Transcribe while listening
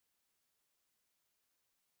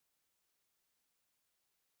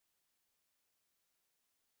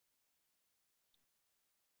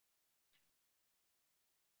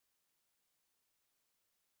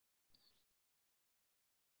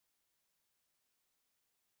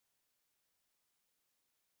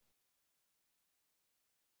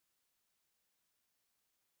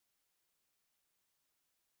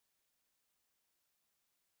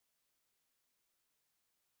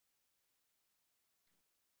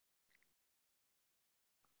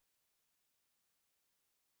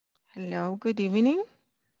Hello, good evening.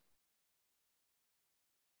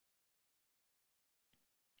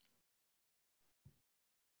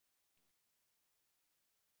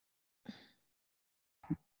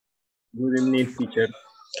 Good evening, teacher.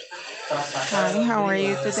 Hi, how are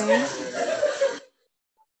you today?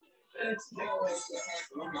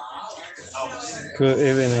 Good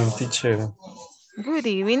evening, teacher. Good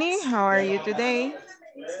evening, how are you today?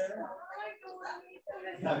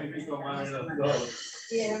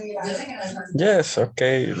 Yes,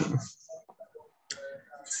 okay.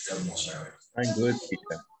 I'm good,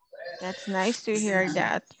 teacher. That's nice to hear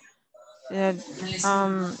that.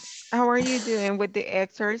 So, how are you doing with the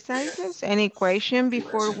exercises? Any question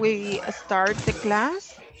before we start the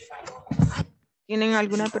class? ¿Tienen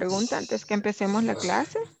alguna pregunta antes que empecemos la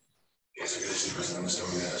clase?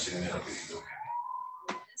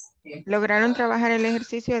 ¿Lograron trabajar el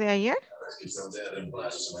ejercicio de ayer?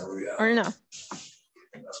 ¿O no?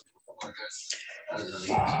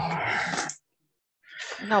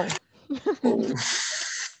 No.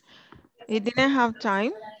 You didn't have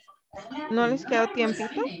time? ¿No les quedó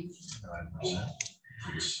tiempito?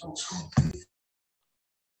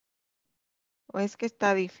 ¿O es que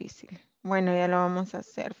está difícil? Bueno, ya lo vamos a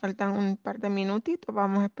hacer. Faltan un par de minutitos.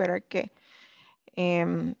 Vamos a esperar que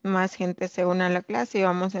más gente se una a la clase y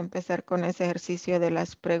vamos a empezar con ese ejercicio de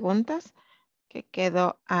las preguntas que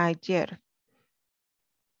quedó ayer.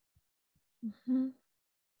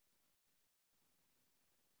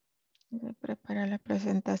 Voy a preparar la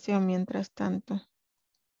presentación mientras tanto.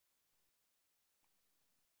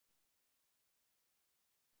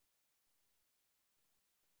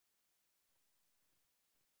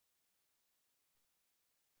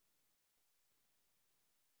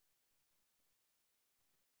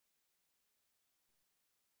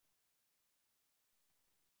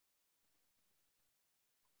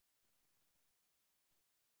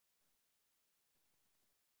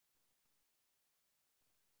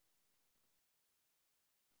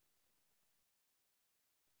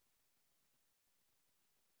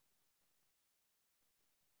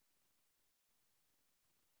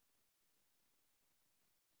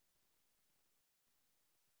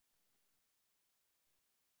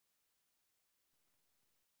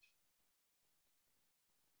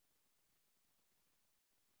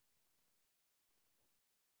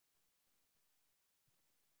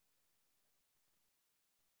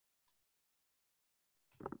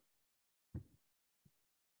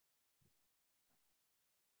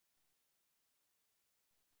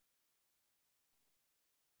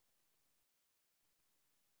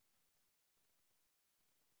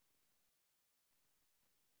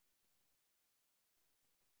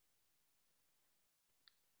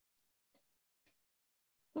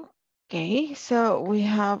 Okay, so we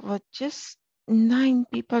have just 9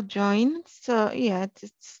 people joined. So yeah,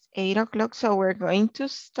 it's 8 o'clock. So we're going to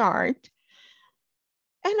start.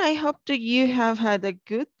 And I hope that you have had a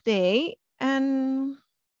good day and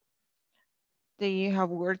that you have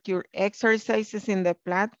worked your exercises in the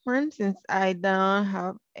platform. Since I don't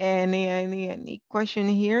have any question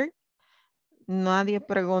here. Nadie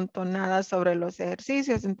preguntó nada sobre los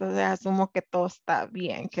ejercicios, entonces asumo que todo está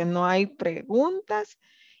bien, que no hay preguntas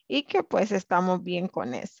y que pues estamos bien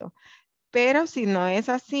con eso. Pero si no es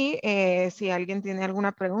así, si alguien tiene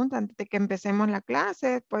alguna pregunta antes de que empecemos la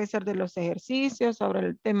clase, puede ser de los ejercicios, sobre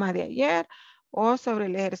el tema de ayer o sobre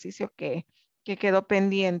el ejercicio que quedó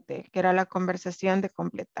pendiente, que era la conversación de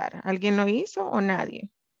completar. ¿Alguien lo hizo o nadie?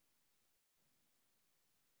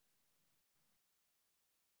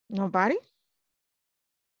 Nobody?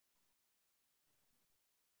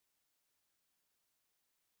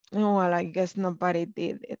 Oh, well, I guess nobody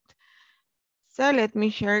did it. So let me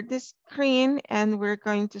share the screen and we're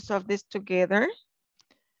going to solve this together.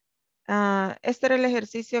 Este era el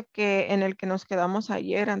ejercicio en el que nos quedamos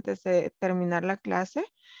ayer antes de terminar la clase.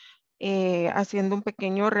 Haciendo un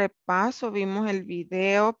pequeño repaso, vimos el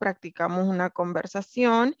video, practicamos una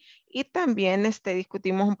conversación y también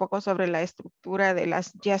discutimos un poco sobre la estructura de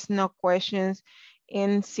las yes, no questions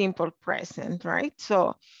in simple present, right?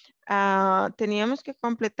 So, teníamos que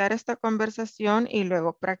completar esta conversación y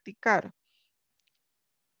luego practicar.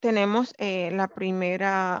 Tenemos la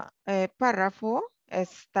primera párrafo,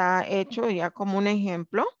 está hecho ya como un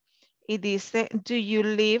ejemplo y dice, do you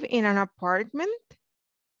live in an apartment?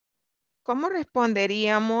 ¿Cómo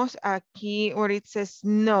responderíamos aquí where it says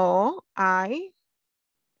no, I?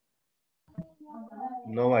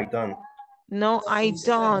 No, I don't. No, I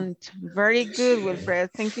don't. Very good,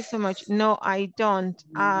 Wilfred. Thank you so much. No, I don't.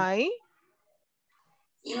 I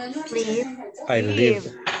I live.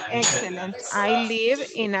 live. Excellent. I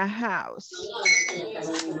live in a house.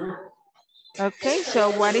 Okay, so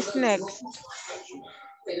what is next?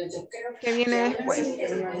 ¿Qué viene después?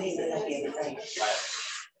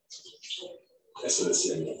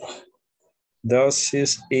 Does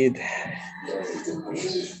it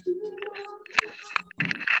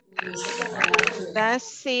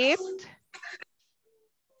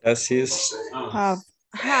Does it Have.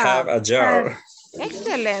 have have? a jar?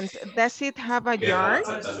 Excellent. Does it have a yard?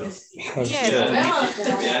 Have Yes, jar.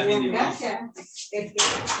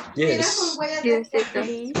 Yes, Yes, it does.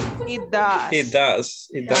 it does. it does.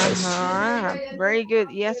 It does. Very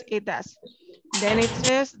good. Yes, it does. Then it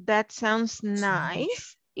says, that sounds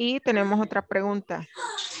nice. Y tenemos otra pregunta.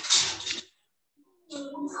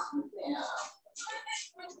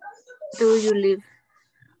 Do you live?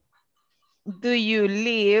 Do you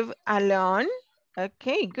live alone?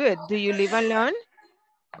 Okay, good. Do you live alone?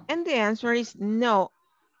 And the answer is no.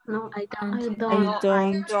 No, I don't. I No, I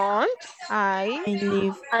don't. don't. I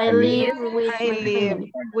live. I live with I my live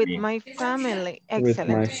family. with my family. With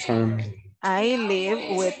my Excellent. family. I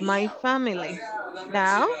live with my family.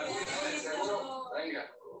 Now,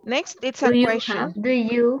 next it's a Do you question. have? Do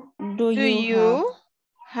you? Do Do you have you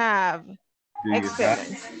have? Do you have Excellent.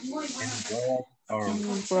 any brothers or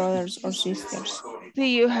any brothers or sisters? Do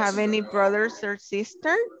you have any brothers or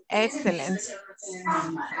sisters? Excellent.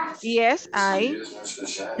 Yes, I.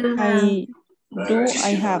 Do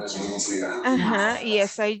have? I have.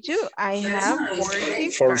 Yes, I do. I have 4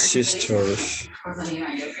 Four sisters.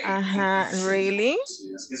 sisters. Really?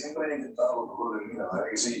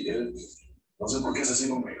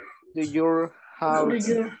 Do your house,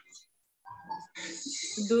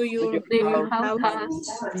 Do your house have?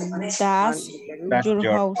 Does that's your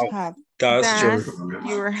your house house? have? Does your That's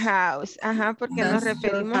your house. Porque nos Does your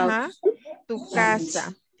referimos house? a tu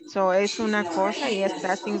casa. So es una cosa y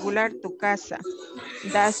está singular, tu casa.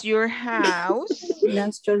 Does your house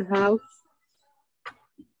Does your house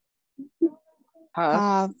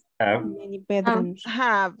has, Have many bedrooms?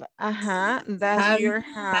 have? Does have your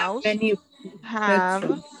house many have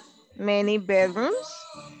bedrooms? many bedrooms?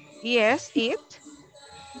 Yes, it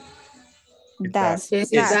Does. Yes,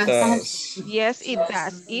 it it does. does. does. Yes, it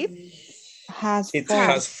does. It Has It four.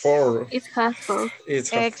 has four. It has four. It has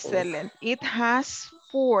four. excellent. It has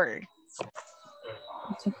 4.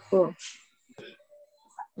 It's a four.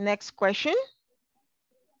 Next question.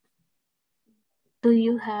 Do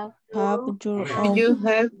you have? Have your Do own you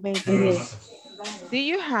have? bedroom? Do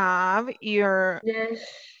you have your Yes.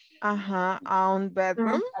 own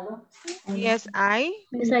bedroom? Yes,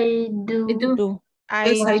 Yes, I do. Do.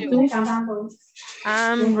 Yes, I do.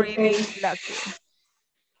 I'm really lucky.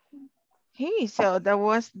 Okay, so that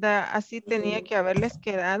was así tenía que haberles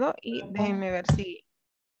quedado y déjenme ver si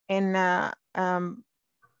en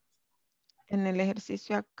en el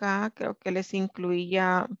ejercicio acá creo que les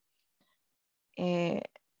incluía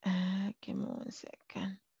give me one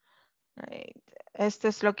second. Right. Esto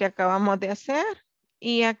es lo que acabamos de hacer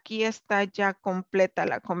y aquí está ya completa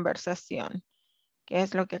la conversación, que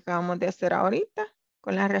es lo que acabamos de hacer ahorita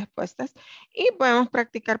con las respuestas. Y podemos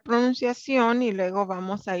practicar pronunciación y luego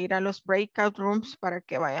vamos a ir a los breakout rooms para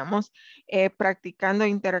que vayamos practicando e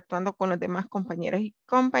interactuando con los demás compañeros y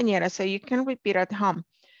compañeras. So you can repeat at home.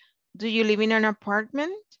 Do you live in an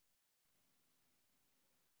apartment?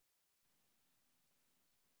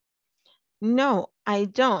 No, I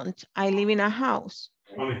don't. I live in a house.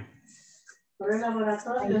 I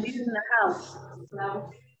live in a house.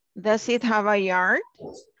 Does it have a yard?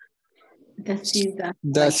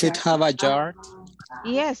 Does it have a yard?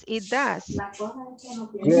 Yes, it does.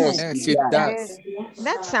 yes, Yes, it does.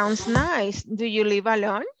 That sounds nice. Do you live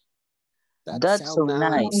alone? that's so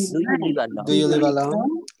nice. Do you live alone? Do you live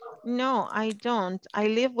alone? No, I don't. I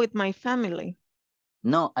live with my family.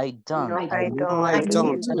 No, I don't. No, I No, don't. I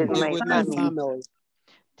don't. live I live with my family.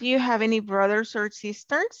 Do you have any brothers or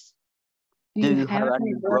sisters? Do you have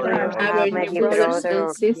any brothers? I have many brothers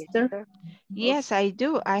and sisters. Yes, I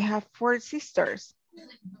do. I have 4 sisters.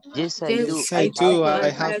 Yes, I do. Yes, I do. I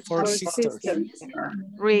have four sisters.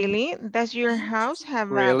 Really? Does your house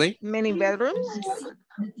have Really? many bedrooms?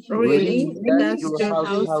 Really? Does Does your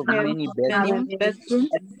house have many bedrooms?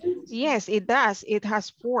 Yes, it does. It has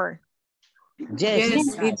 4.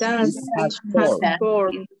 Yes, it does. It has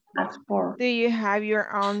four. That's four. Do you have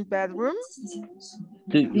your own bedroom?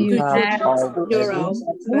 Do you have Your bedroom?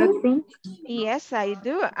 bedroom? Yes, I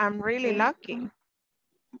do. I'm really lucky.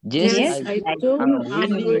 Yes, I do.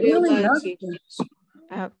 I'm really lucky.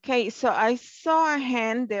 Okay, so I saw a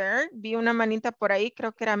hand there. Vi una manita por ahí,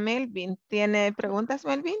 creo que era Melvin. ¿Tiene preguntas,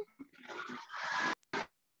 Melvin?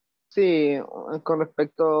 Sí, con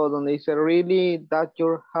respecto a donde dice really that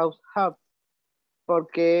your house have.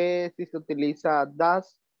 porque si se utiliza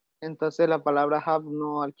does, entonces la palabra have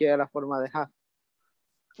no adquiere la forma de have.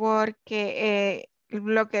 Porque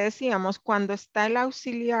lo que decíamos, cuando está el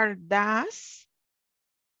auxiliar does,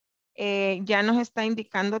 ya nos está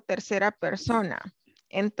indicando tercera persona.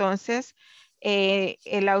 Entonces,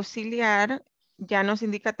 el auxiliar ya nos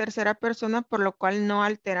indica tercera persona, por lo cual no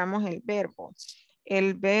alteramos el verbo.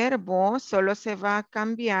 El verbo solo se va a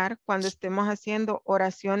cambiar cuando estemos haciendo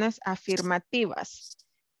oraciones afirmativas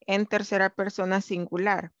en tercera persona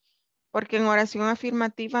singular. Porque en oración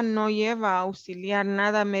afirmativa no lleva auxiliar,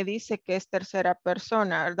 nada me dice que es tercera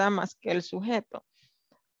persona, ¿verdad? Más que el sujeto.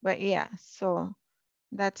 But yeah, so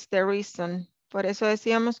that's the reason. Por eso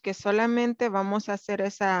decíamos que solamente vamos a hacer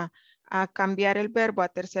a cambiar el verbo a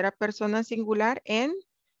tercera persona singular en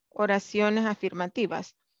oraciones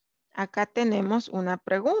afirmativas. Acá tenemos una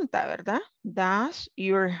pregunta, ¿verdad? Does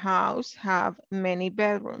your house have many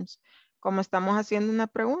bedrooms? Como estamos haciendo una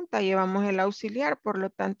pregunta, llevamos el auxiliar, por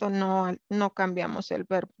lo tanto no cambiamos el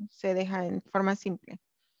verbo, se deja en forma simple.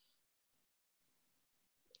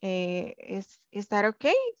 ¿Is that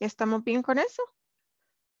okay? ¿Estamos bien con eso?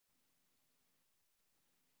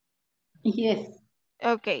 Yes.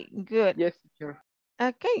 Okay, good. Yes, teacher.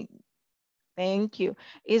 Okay, thank you.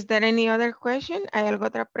 Is there any other question? ¿Hay alguna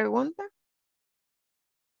otra pregunta?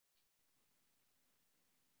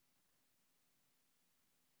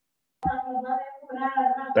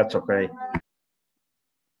 That's okay.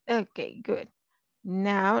 Okay, good.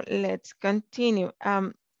 Now let's continue.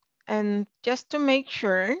 And just to make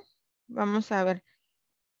sure, vamos a ver.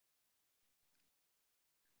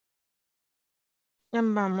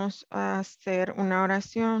 Vamos a hacer una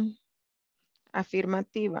oración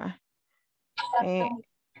afirmativa.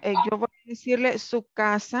 Yo voy a decirle su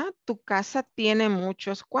casa, tu casa tiene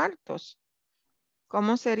muchos cuartos.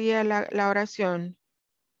 ¿Cómo sería la oración?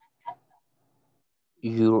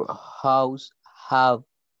 Your house have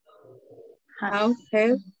Have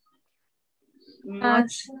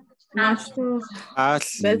much As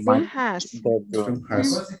bedroom. Has. Bedroom.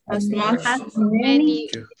 As much Many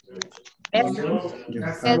many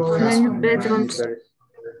bedrooms.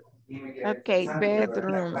 Okay,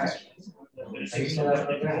 bedrooms.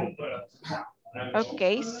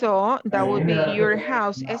 Okay, so that would be your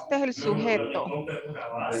house. Este es el sujeto.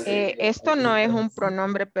 Esto no es un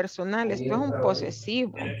pronombre personal, esto es un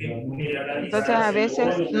posesivo. Entonces a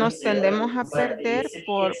veces nos tendemos a perder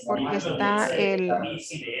porque está el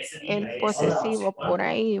posesivo por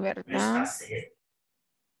ahí, ¿verdad?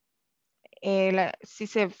 Si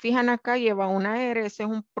se fijan acá lleva una R, ese es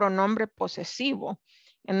un pronombre posesivo,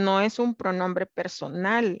 no es un pronombre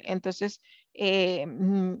personal. Entonces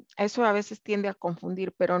eso a veces tiende a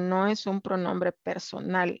confundir, pero no es un pronombre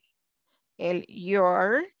personal. El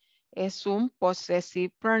your es un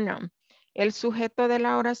possessive pronoun. El sujeto de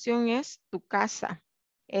la oración es tu casa,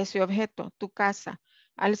 ese objeto, tu casa.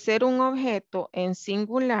 Al ser un objeto en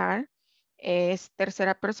singular, es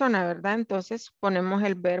tercera persona, ¿verdad? Entonces ponemos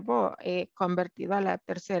el verbo convertido a la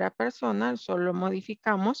tercera persona, solo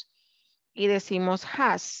modificamos y decimos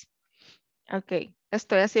has. Ok,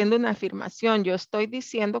 estoy haciendo una afirmación. Yo estoy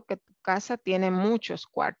diciendo que tu casa tiene muchos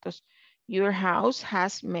cuartos. Your house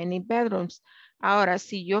has many bedrooms. Ahora,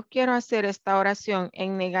 si yo quiero hacer esta oración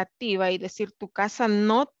en negativa y decir tu casa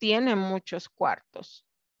no tiene muchos cuartos,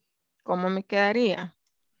 ¿cómo me quedaría?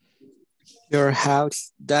 your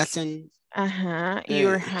house doesn't Ajá,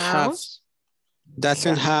 your house.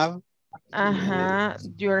 doesn't have Ajá,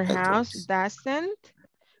 your house bedrooms. doesn't.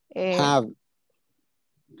 Have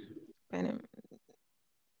Espérenme,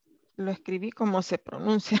 lo escribí como se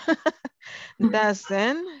pronuncia.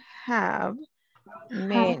 Doesn't have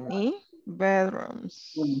many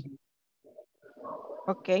bedrooms.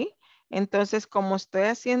 Ok, entonces como estoy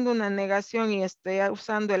haciendo una negación y estoy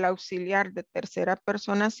usando el auxiliar de tercera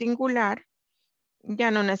persona singular,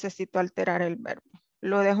 ya no necesito alterar el verbo.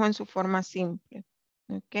 Lo dejo en su forma simple.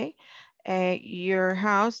 Ok, your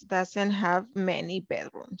house doesn't have many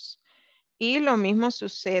bedrooms. Y lo mismo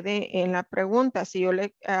sucede en la pregunta. Si yo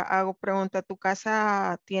le hago pregunta, ¿tu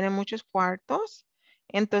casa tiene muchos cuartos?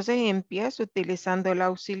 Entonces empiezo utilizando el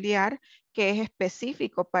auxiliar que es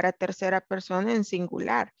específico para tercera persona en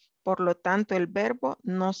singular. Por lo tanto, el verbo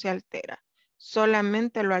no se altera.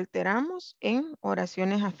 Solamente lo alteramos en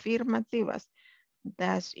oraciones afirmativas.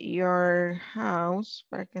 Does your house,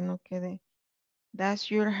 para que no quede, does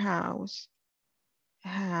your house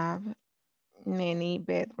have many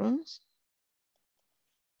bedrooms?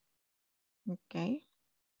 Ok.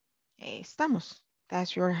 Estamos.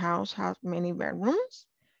 Does your house have many bedrooms?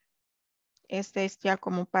 Este es ya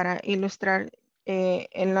como para ilustrar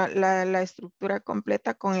en la estructura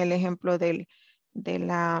completa con el ejemplo del de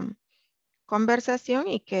la conversación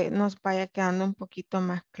y que nos vaya quedando un poquito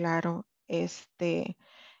más claro este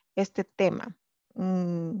tema.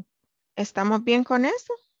 ¿Estamos bien con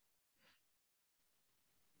eso?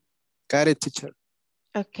 Got it, teacher.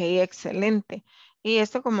 Ok, excelente. Y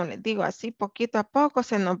esto, como les digo, así poquito a poco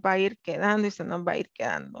se nos va a ir quedando y se nos va a ir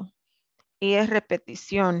quedando. Y es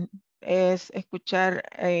repetición, es escuchar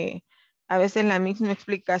a veces la misma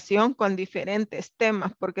explicación con diferentes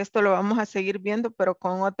temas, porque esto lo vamos a seguir viendo, pero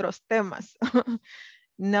con otros temas.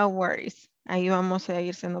 No worries, ahí vamos a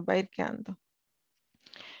ir, se nos va a ir quedando.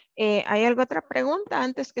 ¿Hay alguna otra pregunta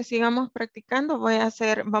antes que sigamos practicando?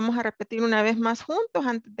 Vamos a repetir una vez más juntos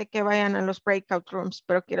antes de que vayan a los breakout rooms,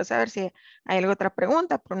 pero quiero saber si hay alguna otra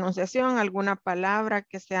pregunta, pronunciación, alguna palabra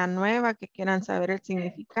que sea nueva, que quieran saber el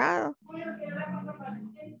significado.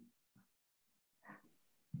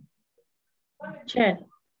 Chair,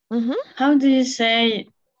 How do you say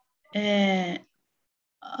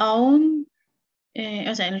own?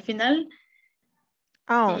 O sea, en el final,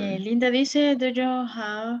 Linda dice, do you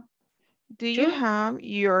have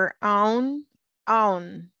your own?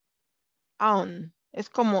 Es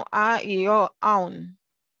como A y O, own.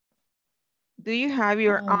 Do you have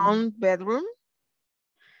your own bedroom?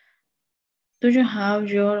 Do you have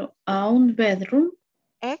your own bedroom?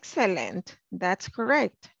 Excellent. That's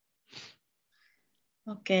correct.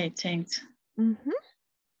 Okay, thanks.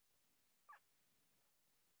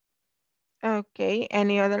 Okay,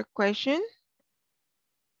 any other question?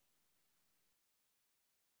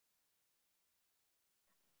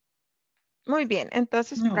 Muy bien,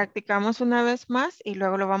 entonces practicamos una vez más y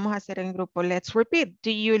luego lo vamos a hacer en grupo. Let's repeat. Do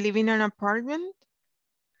you live in an apartment?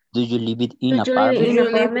 Do you live it in apartment? Do you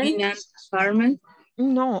live in an apartment?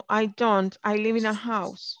 No, I don't. I live in a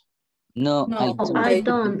house. No, I don't. I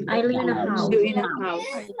don't. I live in a house.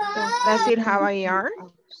 Does it have a yard?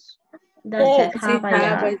 Does it have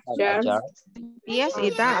a yard? Yes,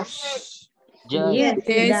 it does.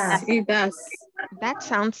 Yes, it does. That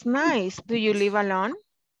sounds nice. Do you live alone?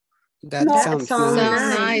 That That sounds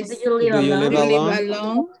nice. nice. Do you live Do you live alone?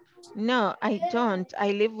 alone? No, I don't.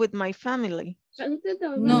 I live with my family.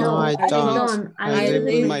 No, I don't. I live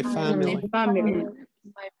with my family. family.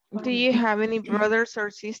 Do you have any brothers or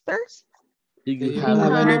sisters? Do Do you you have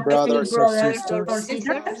have any Any brothers or brothers or sisters?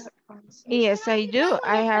 sisters? Yes, I do.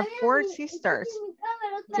 I have 4 sisters.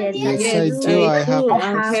 Yes, I do. I have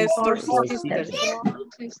Four four sisters.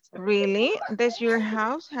 sisters. Really? Does your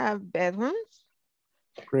house have bedrooms?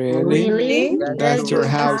 Really? Does your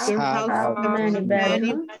house have have many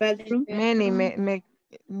bedrooms? Many,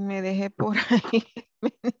 me dejé por ahí.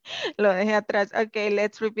 Lo dejé atrás. Okay,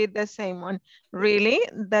 let's repeat the same one. Really?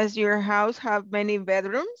 Does your house have many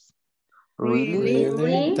bedrooms? Really?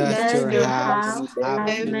 Does your house have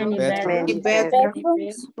many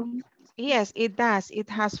bedrooms? Yes, it does. It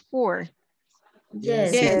has 4.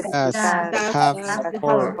 Yes, it does. Have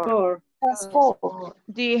four.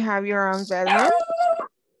 Do you have your own bedroom?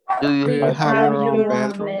 Do you Do you have your own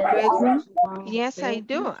bedroom? Yes, I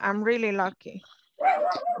do. I'm really lucky.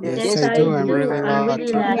 Yes, I do. I'm really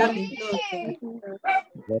lucky.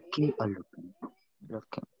 Lucky or looking?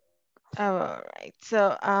 Looking. All right.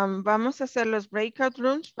 So, vamos a hacer los breakout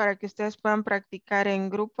rooms para que ustedes puedan practicar en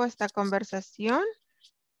grupo esta conversación.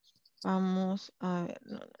 Vamos a ver.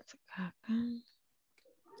 No, acá.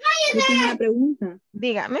 Yo tengo una pregunta.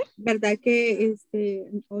 Dígame. ¿Verdad que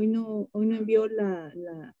hoy no envió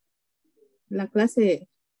la clase,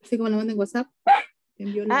 así como la manda en WhatsApp?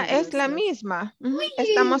 Envió Es la misma.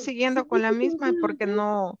 Estamos siguiendo con la misma porque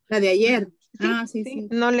no. La de ayer. Sí.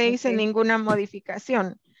 No le hice ninguna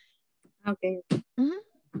modificación. Ok.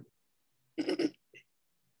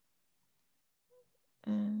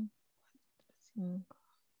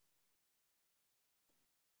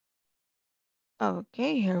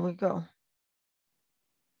 Okay, here we go.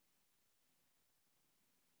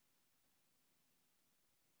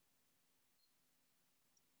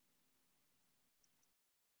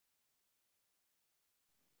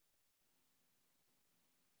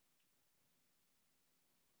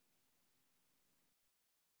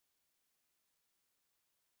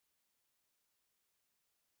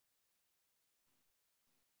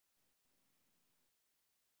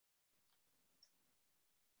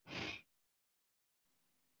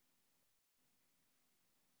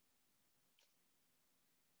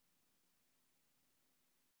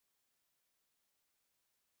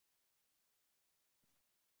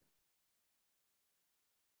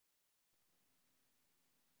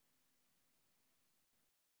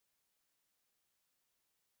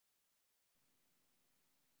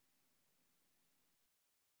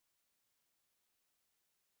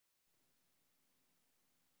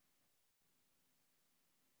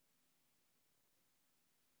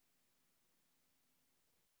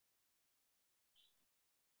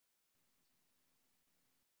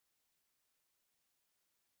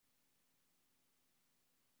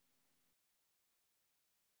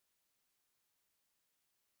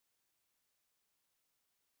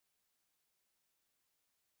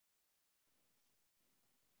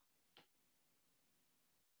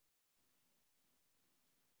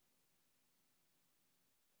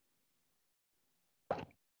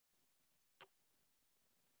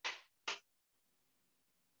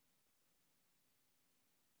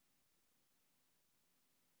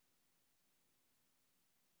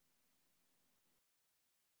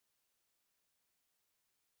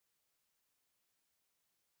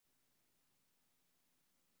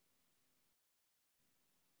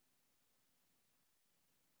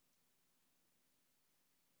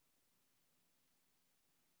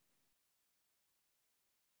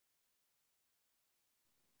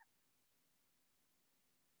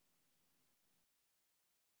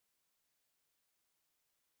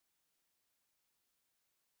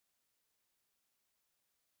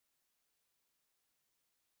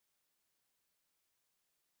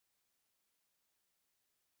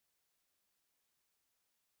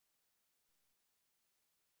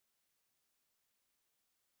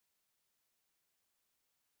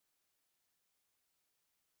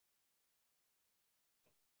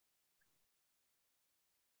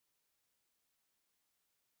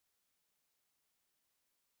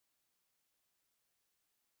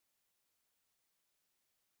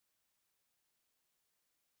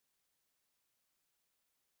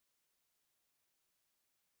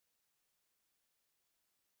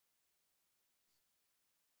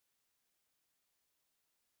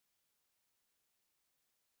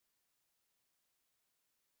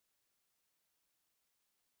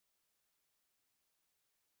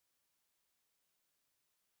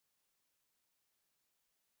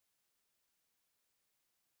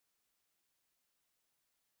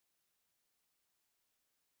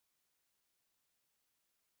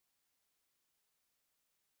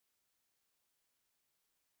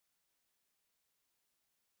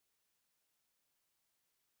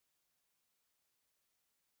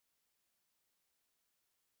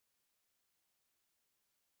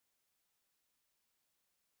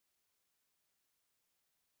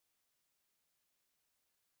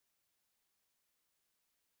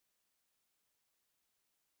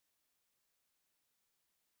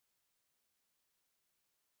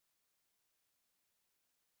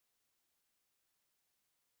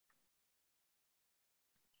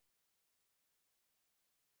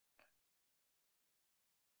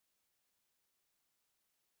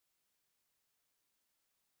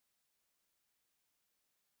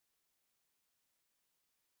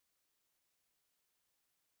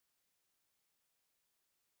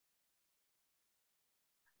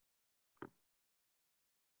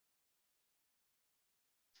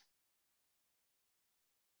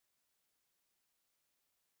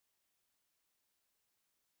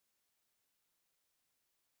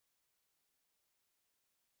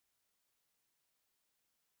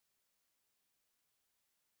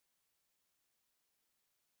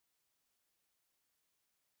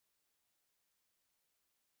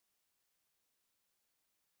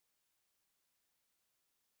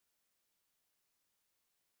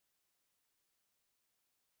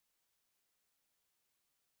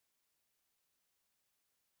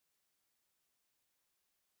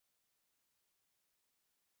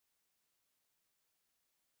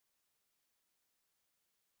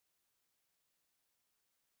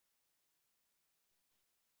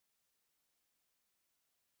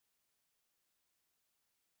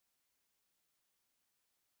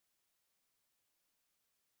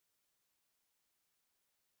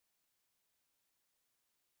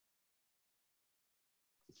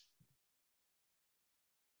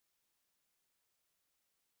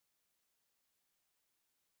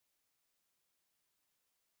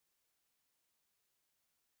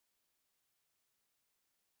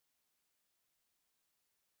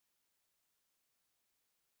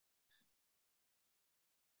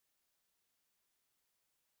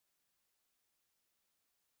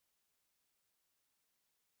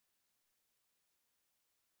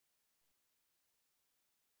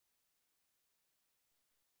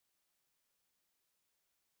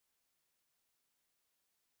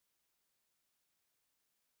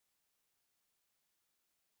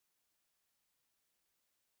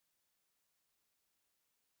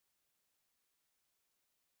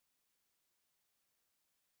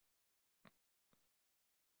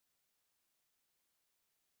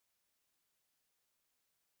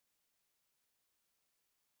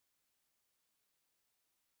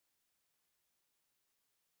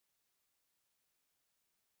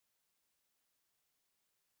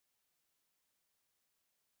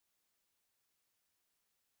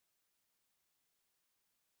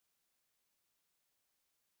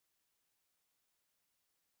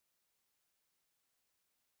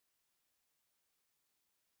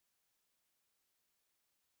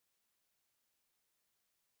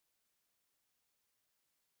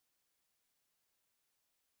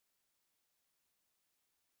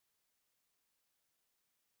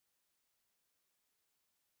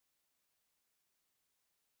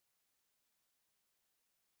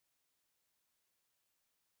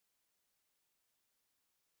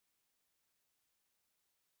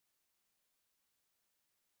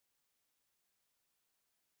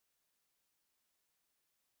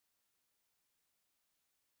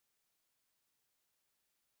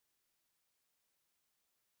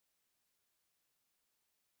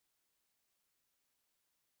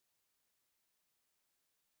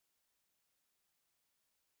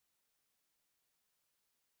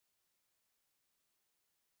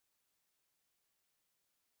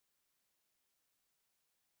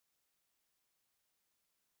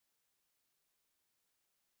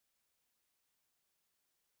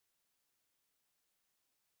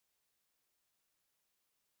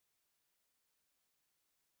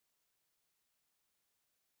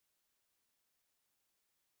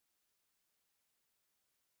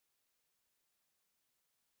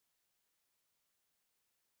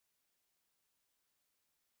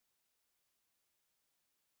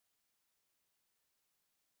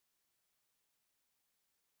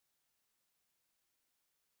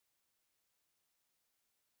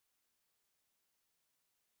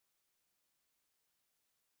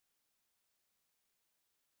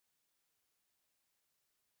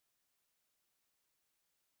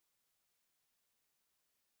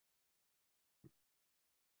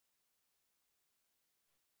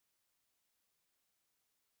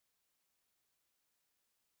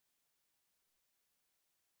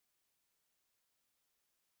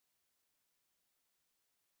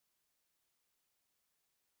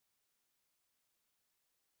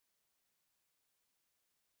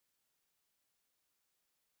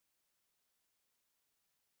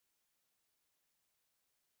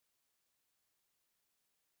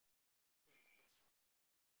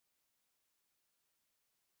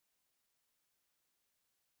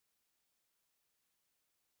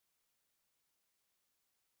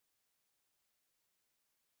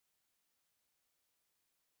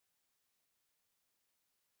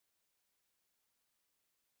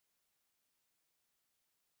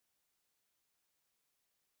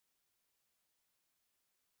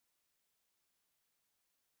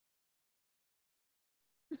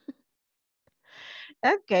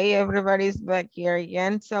 Okay, everybody's back here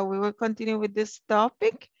again. So we will continue with this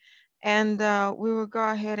topic and we will go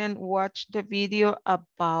ahead and watch the video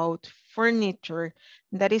about furniture.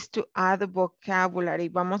 That is to add vocabulary.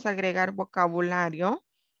 Vamos a agregar vocabulario.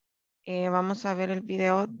 Vamos a ver el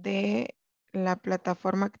video de la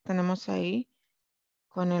plataforma que tenemos ahí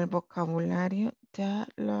con el vocabulario de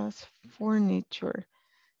los furniture.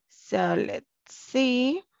 So let's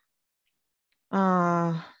see.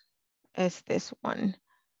 Is this one.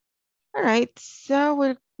 All right, so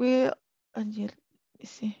we'll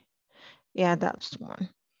see. Yeah, that's one.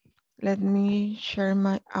 Let me share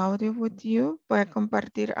my audio with you. Voy a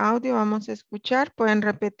compartir audio, vamos a escuchar. Pueden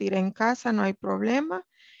repetir en casa, no hay problema.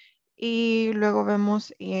 Y luego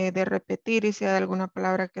vemos de repetir y si hay alguna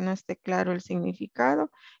palabra que no esté claro el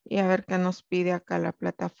significado y a ver qué nos pide acá la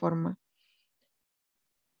plataforma.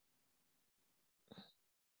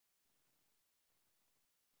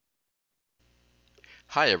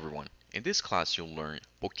 Hi everyone, in this class you'll learn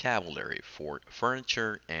vocabulary for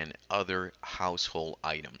furniture and other household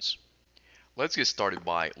items. Let's get started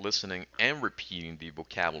by listening and repeating the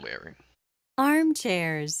vocabulary.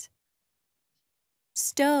 Armchairs,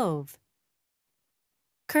 stove,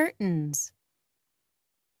 curtains,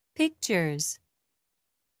 pictures,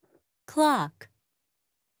 clock,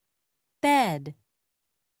 bed,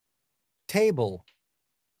 table,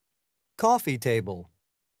 coffee table,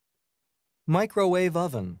 microwave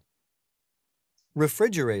oven,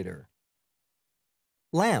 refrigerator,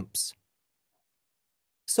 lamps,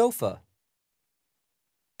 sofa,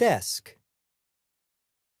 desk,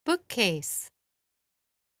 bookcase,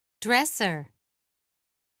 dresser,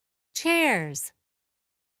 chairs,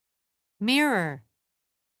 mirror,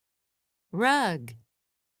 rug,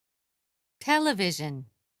 television.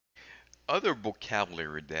 Other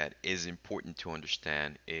vocabulary that is important to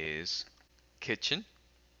understand is kitchen,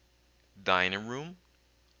 dining room,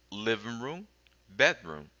 living room,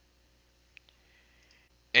 bedroom.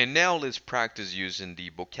 And now let's practice using the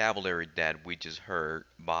vocabulary that we just heard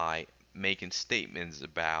by making statements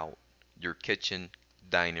about your kitchen,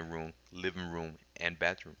 dining room, living room, and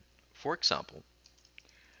bedroom. For example,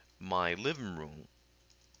 my living room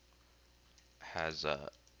has a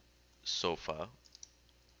sofa,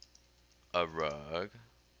 a rug,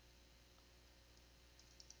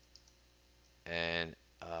 and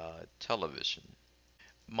a television.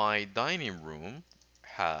 My dining room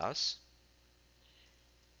has.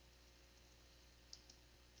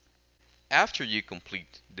 After you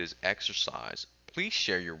complete this exercise, please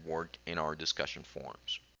share your work in our discussion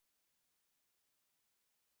forums.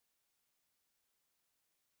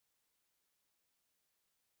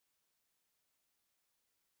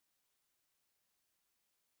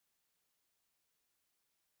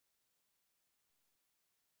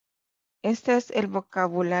 Este es el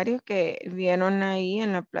vocabulario que vieron ahí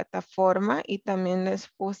en la plataforma y también les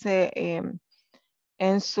puse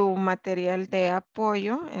en su material de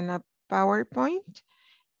apoyo en la PowerPoint.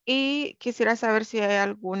 Y quisiera saber si hay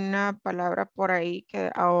alguna palabra por ahí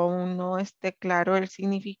que aún no esté claro el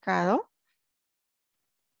significado.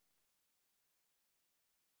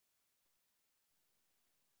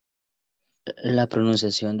 La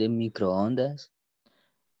pronunciación de microondas.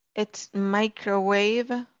 It's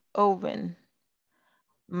microwave oven.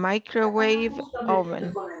 Microwave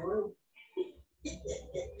oven.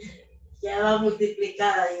 Ya va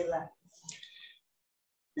multiplicada ahí la.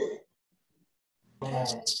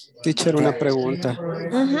 Teacher, una pregunta.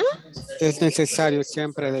 ¿Es necesario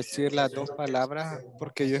siempre decir las dos palabras?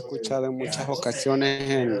 Porque yo he escuchado en muchas ocasiones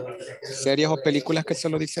en series o películas que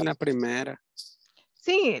solo dicen la primera.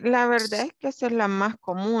 Sí, la verdad es que esa es la más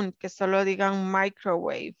común, que solo digan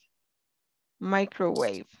microwave.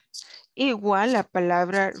 Microwave. Igual la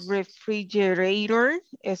palabra refrigerator,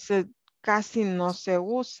 ese casi no se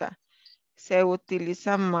usa. Se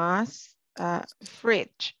utiliza más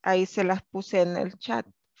fridge. Ahí se las puse en el chat.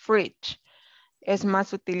 Fridge. Es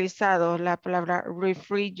más utilizado. La palabra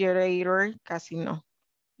refrigerator casi no.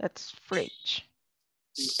 That's fridge.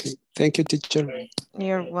 Okay. Thank you, teacher.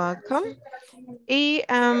 You're welcome. Y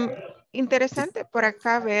interesante por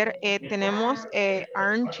acá ver, tenemos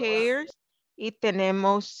armchairs y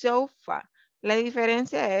tenemos sofa. La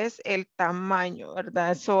diferencia es el tamaño,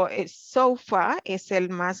 ¿verdad? El sofa es el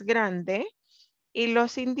más grande y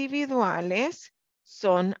los individuales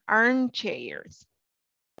son armchairs.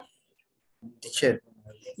 Teacher.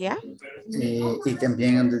 ¿Ya? Y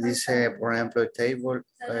también donde dice, por ejemplo, table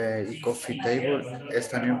y coffee table, ¿es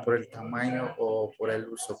también por el tamaño o por el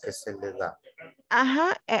uso que se le da?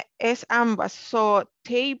 Ajá, es ambas. So,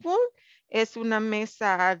 table es una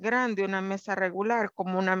mesa grande, una mesa regular,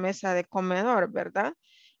 como una mesa de comedor, ¿verdad?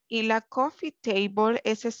 Y la coffee table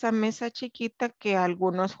es esa mesa chiquita que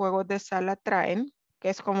algunos juegos de sala traen, que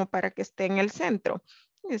es como para que esté en el centro.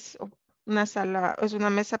 Es una sala, es una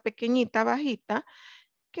mesa pequeñita, bajita,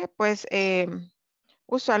 que pues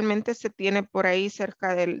usualmente se tiene por ahí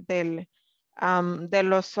cerca de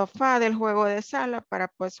los sofás del juego de sala para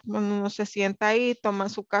pues cuando uno se sienta ahí, toma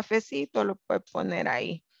su cafecito, lo puede poner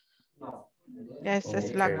ahí. Esa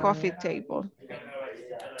es la coffee table.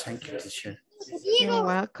 Thank you, teacher. You're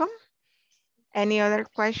welcome. Any other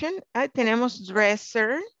question? Tenemos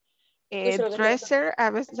dresser. Dresser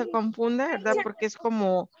a veces se confunde, ¿verdad? Porque es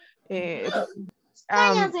como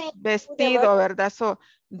vestido, ¿verdad? So,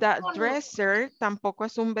 the dresser tampoco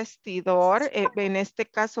es un vestidor. En este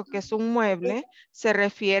caso, que es un mueble, se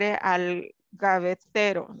refiere al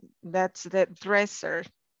gavetero. That's the dresser.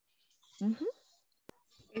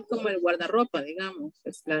 Es como el guardarropa, digamos.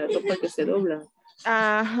 Es la ropa que se dobla.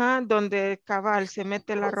 Ajá, donde cabal se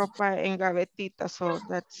mete la ropa en gavetitas. So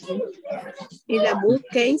that's... Y la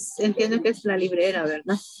bookcase, entiendo que es la librera,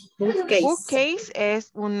 ¿verdad? Bookcase. Bookcase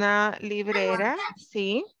es una librera,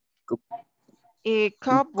 sí. Y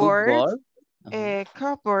cupboard,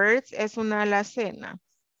 cupboards es una alacena.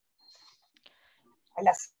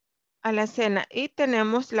 Alacena. Y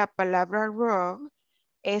tenemos la palabra rug.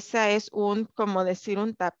 Esa es como decir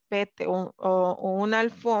un tapete o una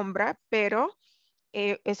alfombra, pero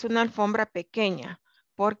es una alfombra pequeña,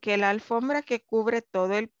 porque la alfombra que cubre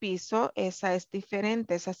todo el piso, esa es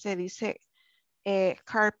diferente, esa se dice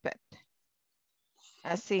carpet.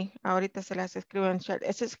 Así, ahorita se las escribo en chat.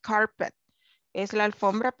 Ese es carpet, es la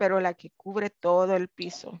alfombra, pero la que cubre todo el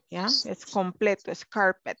piso, ¿ya? Es completo, es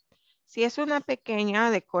carpet. Si es una pequeña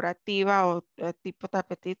decorativa o tipo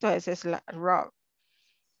tapetito, esa es la rug.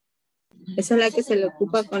 Esa es la que se le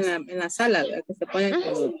ocupa en la sala, ¿verdad? Que se pone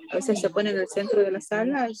a veces se pone en el centro de la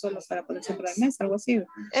sala, solo para poner centro de mesa, algo así.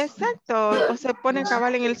 Exacto, o se pone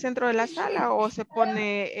cabal en el centro de la sala o se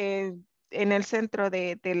pone en el centro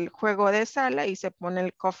del juego de sala y se pone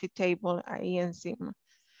el coffee table ahí encima.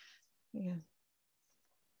 Yeah.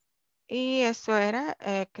 Y eso era,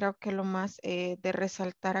 creo que lo más de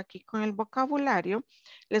resaltar aquí con el vocabulario.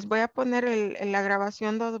 Les voy a poner la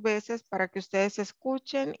grabación 2 veces para que ustedes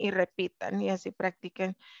escuchen y repitan y así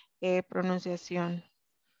practiquen pronunciación.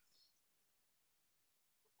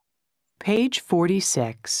 Page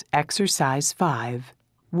 46, Exercise 5,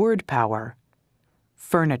 Word Power,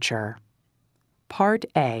 Furniture. Part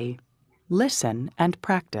A, Listen and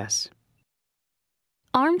Practice.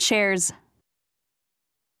 Armchairs.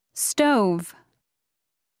 Stove.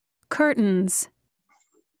 Curtains.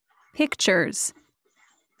 Pictures.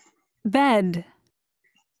 Bed.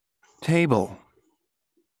 Table.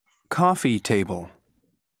 Coffee table.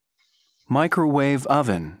 Microwave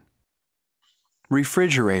oven.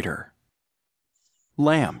 Refrigerator.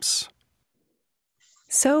 Lamps.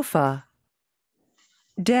 Sofa.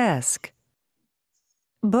 Desk.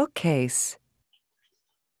 Bookcase.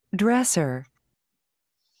 Dresser.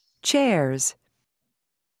 Chairs.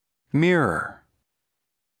 Mirror.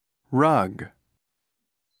 Rug.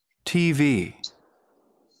 TV.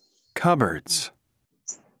 Cupboards.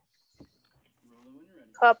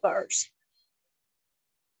 Cupboards.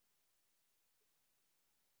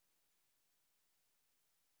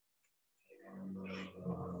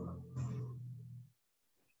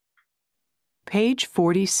 Page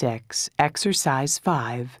 46, Exercise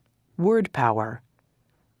 5, Word Power,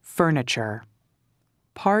 Furniture.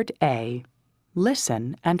 Part A,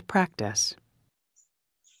 Listen and Practice.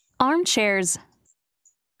 Armchairs.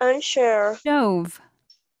 Armchair. Stove.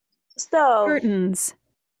 Stove. Curtains.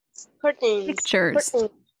 Curtains. Pictures.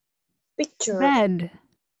 Curtains. Picture. Bed.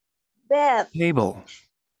 Bed. Table.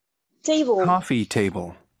 Table. Coffee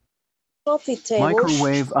table. Coffee table.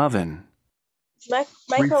 Microwave oven.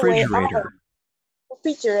 Microwave Refrigerator. oven.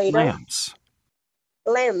 Refrigerator. Lamps.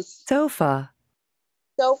 Lamps. Sofa.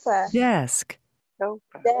 Sofa. Desk.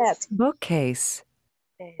 Desk. Bookcase.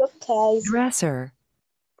 Bookcase. Dresser.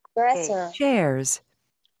 Dresser. Chairs.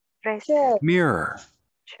 Chair. Mirror.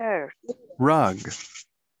 Rug.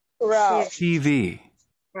 Rug. TV.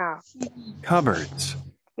 Cupboards.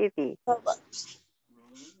 Cupboards.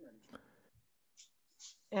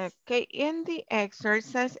 Ok, in the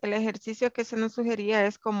exercise, el ejercicio que se nos sugería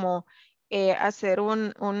es como hacer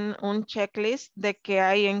un checklist de qué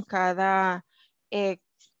hay en cada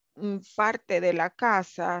parte de la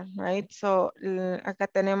casa, right? So, acá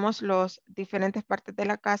tenemos los diferentes partes de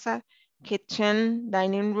la casa: kitchen,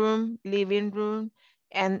 dining room, living room,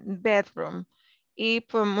 and bedroom. Y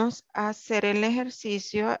podemos hacer el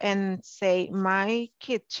ejercicio and say, my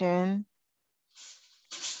kitchen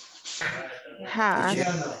has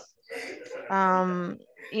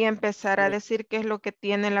y empezar a decir qué es lo que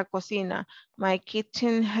tiene la cocina. My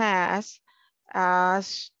kitchen has a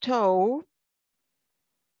stove,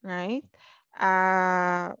 right?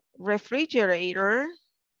 A refrigerator.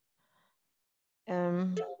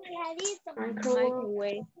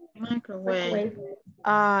 Microwave. Microwave.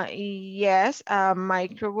 Yes, a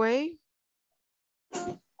microwave.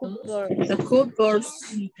 The cupboard.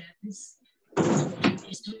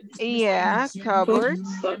 Yeah, cupboards.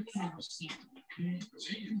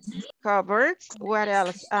 Cupboards. What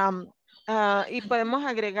else? Y podemos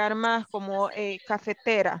agregar más como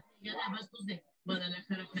cafetera.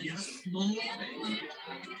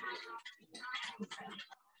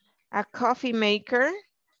 A coffee maker.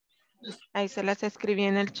 Ahí se las escribí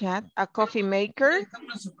en el chat. A coffee maker.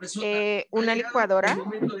 Una licuadora.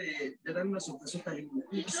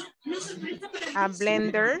 A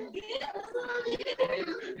blender.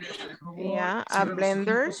 Yeah, a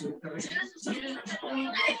blender.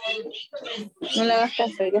 No le hagas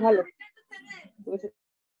caso, déjalo.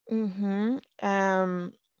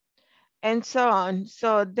 And so on.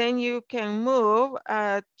 So then you can move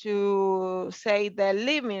to say the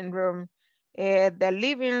living room. The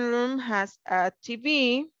living room has a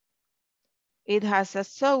TV. It has a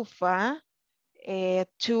sofa,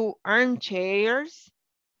 2 armchairs,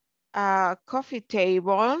 a coffee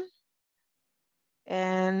table,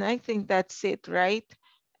 and I think that's it, right?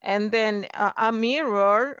 And then a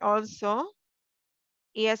mirror also.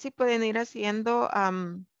 Y así pueden ir haciendo,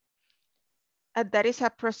 that is a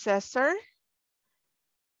processor,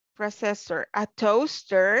 a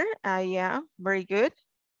toaster, yeah, very good.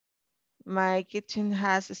 My kitchen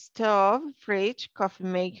has a stove, fridge, coffee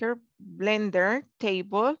maker, blender,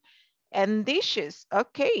 table, and dishes.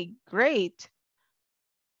 Okay, great.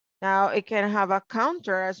 Now it can have a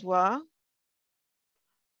counter as well.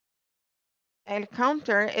 El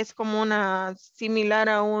counter es como una, similar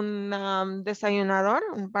a un desayunador,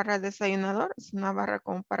 un barra desayunador. Es una barra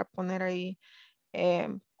como para poner ahí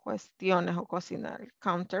cuestiones o cocinar.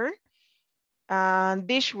 Counter.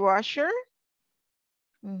 Dishwasher.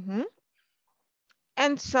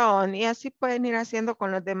 And so on. Y así pueden ir haciendo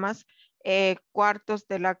con los demás cuartos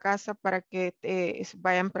de la casa para que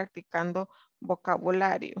vayan practicando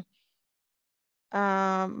vocabulario.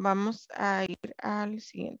 Vamos a ir al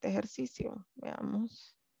siguiente ejercicio.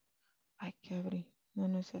 Veamos. Ay, que abrí. No,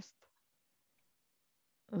 no es esto.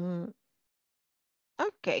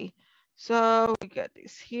 Okay. So we got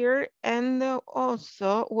this here. And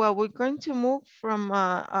also, well, we're going to move from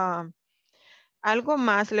algo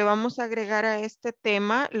más. Le vamos a agregar a este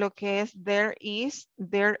tema lo que es there is,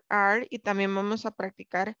 there are. Y también vamos a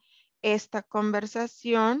practicar esta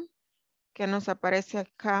conversación que nos aparece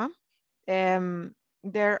acá.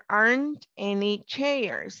 There aren't any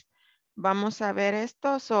chairs. Vamos a ver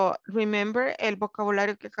esto. So, remember, el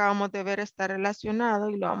vocabulario que acabamos de ver está relacionado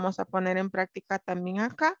y lo vamos a poner en práctica también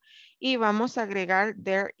acá. Y vamos a agregar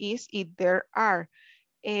there is y there are.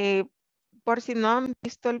 Por si no han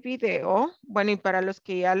visto el video, bueno, y para los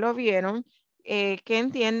que ya lo vieron, ¿qué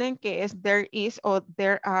entienden que es there is o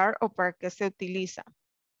there are o para qué se utiliza?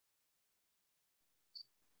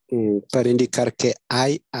 Para indicar que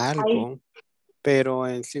hay algo, pero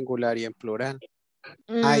en singular y en plural.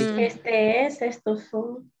 Hay. Estos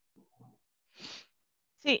son.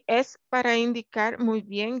 Sí, es para indicar, muy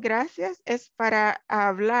bien, gracias. Es para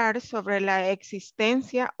hablar sobre la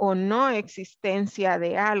existencia o no existencia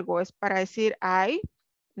de algo. Es para decir hay,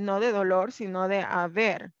 no de dolor, sino de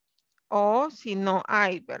haber. O si no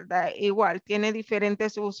hay, ¿verdad? Igual, tiene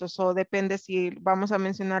diferentes usos o depende si vamos a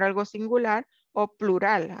mencionar algo singular o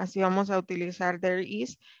plural. Así vamos a utilizar there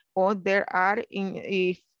is o there are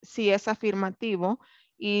y si es afirmativo.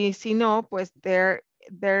 Y si no, pues there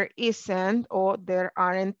isn't o there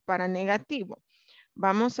aren't para negativo.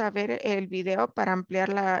 Vamos a ver el video para ampliar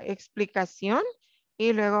la explicación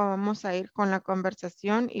y luego vamos a ir con la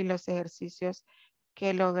conversación y los ejercicios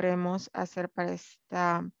que logremos hacer para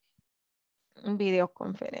esta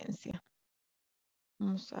videoconferencia.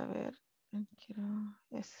 Vamos a ver.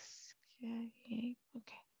 Okay.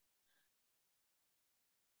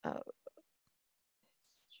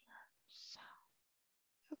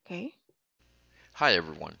 Okay. Hi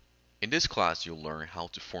everyone. In this class you'll learn how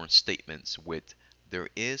to form statements with there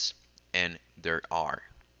is and there are.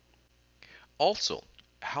 Also,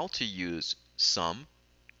 how to use some,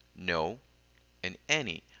 no, and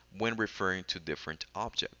any when referring to different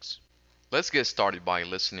objects. Let's get started by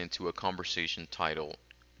listening to a conversation titled,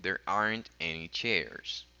 There Aren't Any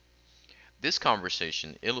Chairs. This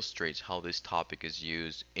conversation illustrates how this topic is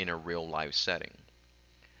used in a real-life setting.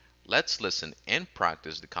 Let's listen and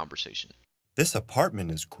practice the conversation. This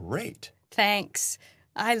apartment is great. Thanks.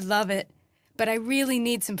 I love it, but I really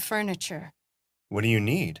need some furniture. What do you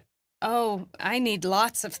need? Oh, I need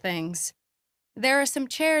lots of things. There are some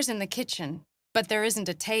chairs in the kitchen, but there isn't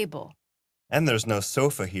a table. And there's no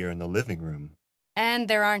sofa here in the living room. And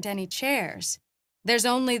there aren't any chairs. There's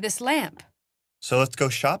only this lamp. So let's go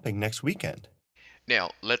shopping next weekend.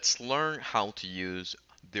 Now, let's learn how to use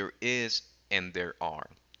there is and there are.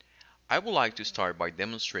 I would like to start by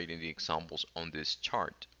demonstrating the examples on this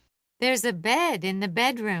chart. There's a bed in the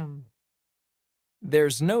bedroom.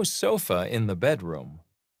 There's no sofa in the bedroom.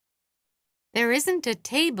 There isn't a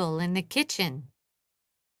table in the kitchen.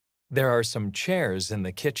 There are some chairs in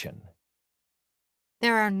the kitchen.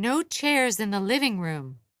 There are no chairs in the living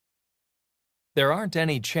room. There aren't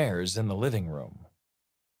any chairs in the living room.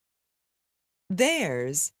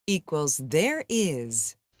 There's equals there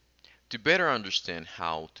is. To better understand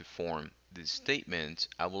how to form these statements,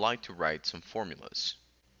 I would like to write some formulas.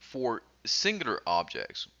 For singular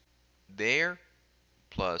objects, there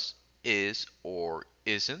plus is or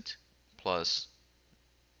isn't plus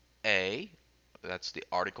a, that's the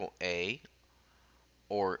article a,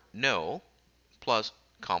 or no plus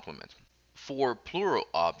complement. For plural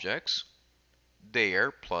objects,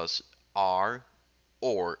 there plus are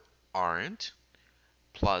or aren't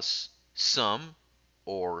plus some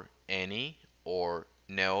or any or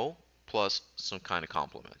no plus some kind of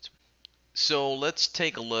complement. So let's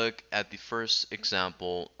take a look at the first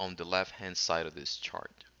example on the left hand side of this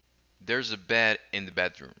chart. There's a bed in the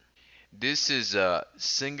bedroom. This is a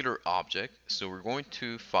singular object, so we're going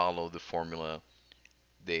to follow the formula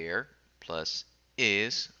there plus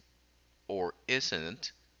is or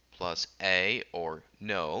isn't plus a or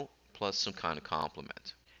no plus some kind of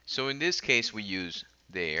complement. So in this case we use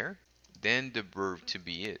there, then the verb to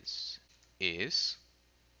be is.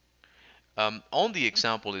 On the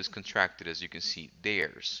example is contracted, as you can see,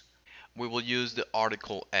 theirs. We will use the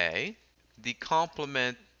article a. The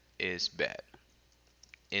complement is bed,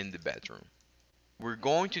 in the bedroom. We're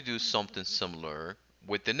going to do something similar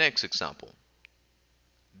with the next example.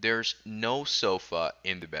 There's no sofa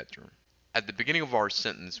in the bedroom. At the beginning of our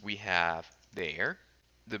sentence we have there.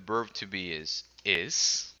 The verb to be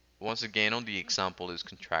is. Once again on the example is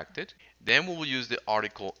contracted. Then we will use the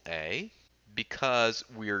article a because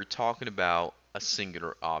we are talking about a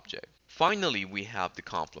singular object. Finally, we have the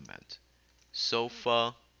complement.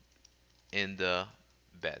 Sofa in the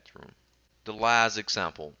bedroom. The last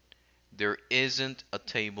example. There isn't a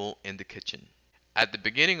table in the kitchen. At the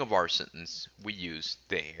beginning of our sentence, we use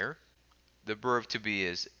there. The verb to be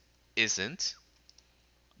is isn't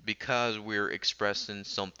because we're expressing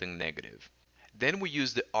something negative. Then we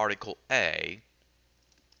use the article a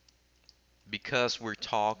because we're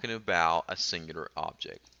talking about a singular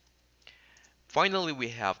object. Finally, we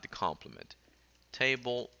have the complement.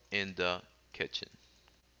 Table in the kitchen.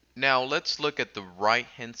 Now let's look at the right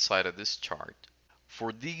hand side of this chart.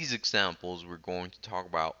 For these examples, we're going to talk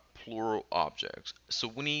about plural objects. So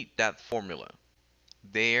we need that formula.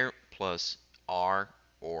 There plus are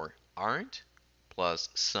or aren't plus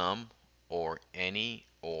some or any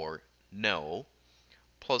or no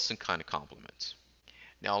plus some kind of complements.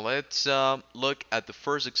 Now let's look at the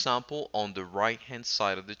first example on the right hand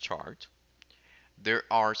side of the chart. There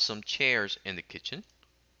are some chairs in the kitchen.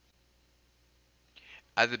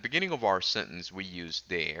 At the beginning of our sentence we use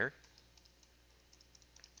there.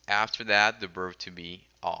 After that the verb to be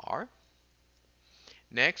are.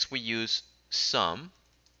 Next we use some.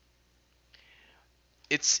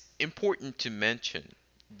 It's important to mention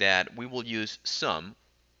that we will use some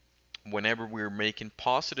whenever we're making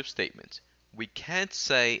positive statements. We can't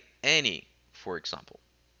say any, for example.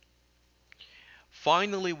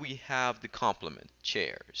 Finally, we have the complement,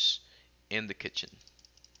 chairs, in the kitchen.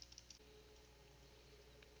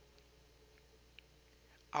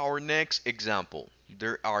 Our next example,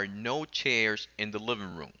 there are no chairs in the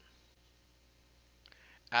living room.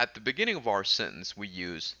 At the beginning of our sentence, we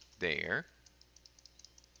use there.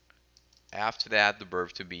 After that, the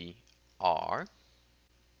verb to be are.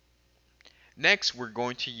 Next, we're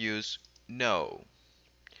going to use no.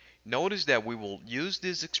 Notice that we will use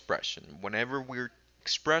this expression whenever we're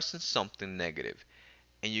expressing something negative.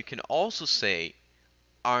 And you can also say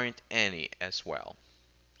aren't any as well.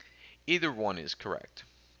 Either one is correct.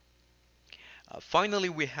 Finally,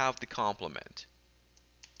 we have the complement.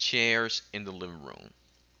 Chairs in the living room.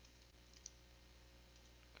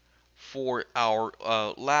 For our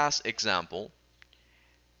last example,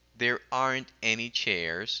 there aren't any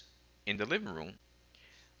chairs in the living room.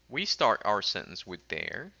 We start our sentence with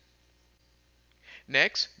there.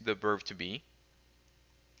 Next, the verb to be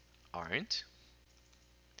aren't.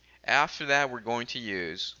 After that, we're going to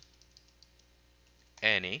use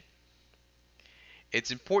any.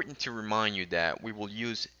 It's important to remind you that we will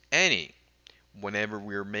use any whenever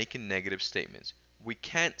we're making negative statements. We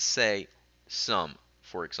can't say some,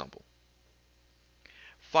 for example.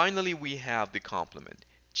 Finally, we have the complement,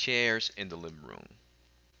 chairs in the living room.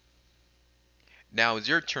 Now it's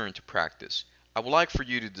your turn to practice. I would like for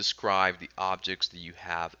you to describe the objects that you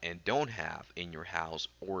have and don't have in your house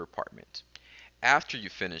or apartment. After you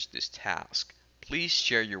finish this task, please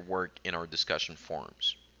share your work in our discussion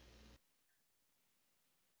forums.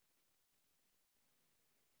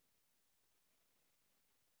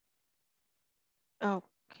 Ok,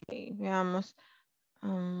 veamos.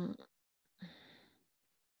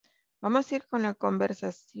 Vamos a ir con la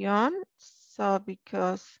conversación. So,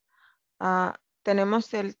 because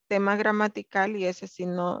tenemos el tema gramatical y ese sí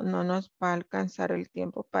no nos va a alcanzar el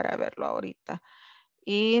tiempo para verlo ahorita.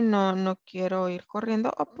 Y no quiero ir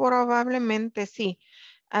corriendo, o probablemente sí.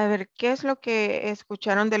 A ver, ¿qué es lo que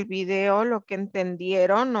escucharon del video, lo que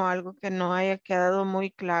entendieron o algo que no haya quedado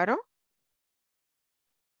muy claro?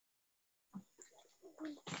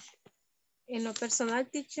 En lo personal,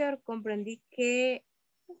 teacher, comprendí que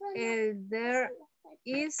el there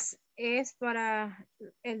is es para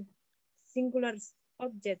el singular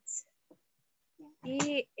objects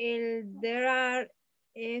y el there are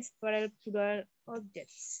es para el plural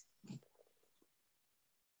objects.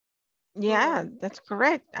 Yeah, that's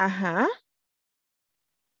correct. Ajá.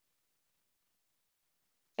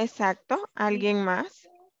 Exacto. ¿Alguien más?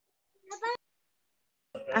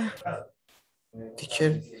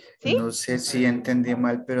 Teacher, ¿Sí? no sé si entendí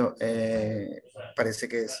mal, pero parece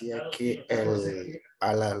que decía que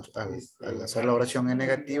al hacer la oración en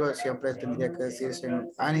negativa siempre tendría que decirse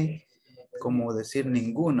any, como decir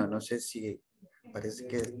ninguno. No sé si, parece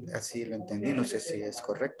que así lo entendí, no sé si es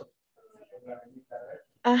correcto.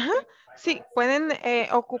 Ajá. Sí, pueden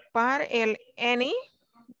ocupar el any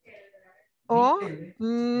o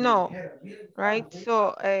no, right?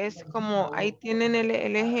 So, es como, ahí tienen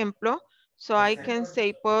el ejemplo. So, I can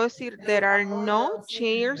say, puedo decir, there are no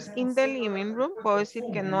chairs in the living room. Puedo decir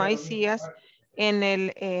que no hay sillas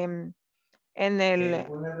en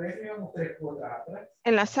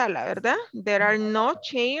la sala, ¿verdad? There are no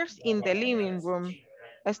chairs in the living room.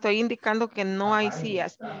 Estoy indicando que no hay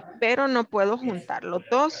sillas, pero no puedo juntar los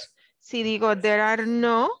dos. Si digo there are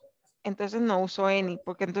no, entonces no uso any,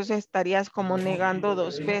 porque entonces estarías como negando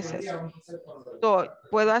dos veces. So,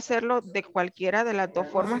 puedo hacerlo de cualquiera de las dos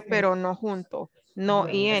formas, pero no junto, no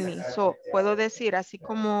y any. So, puedo decir, así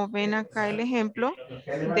como ven acá el ejemplo,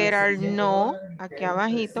 there are no, aquí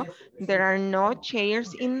abajito, there are no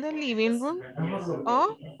chairs in the living room.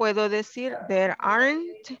 O puedo decir, there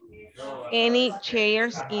aren't any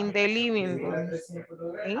chairs in the living room.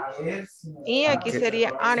 ¿Sí? Y aquí sería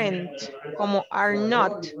aren't, como are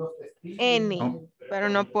not any. Pero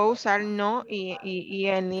no puedo usar no y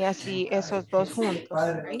any, así esos dos juntos.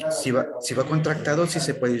 ¿Sí? Si va contractado, sí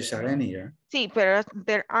se puede usar any, ¿eh? Sí, pero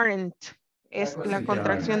there aren't. Es la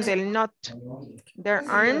contracción del not. There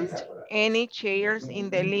aren't any chairs in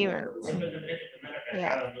the living room.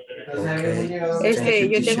 Yeah. Okay.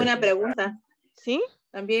 Yo tengo una pregunta. ¿Sí?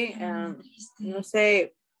 También, no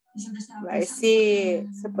sé si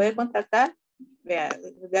se puede contactar. Vea,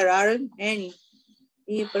 there aren't any.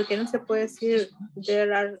 ¿Y por qué no se puede decir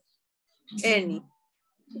there are any?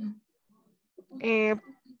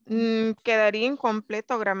 Quedaría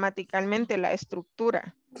incompleto gramaticalmente la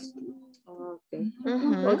estructura. Okay.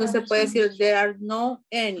 O no se puede decir there are no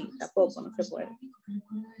any, tampoco no se puede.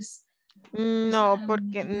 No,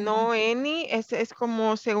 porque no any es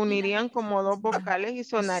como se unirían como dos vocales y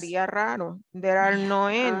sonaría raro. There are no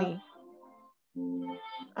any.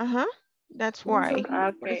 Ajá, that's why.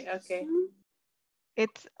 Okay.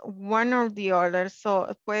 It's one or the other. So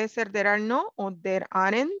puede ser there are no o there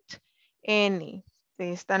aren't any.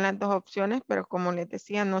 Sí, están las dos opciones, pero como les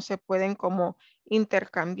decía, no se pueden como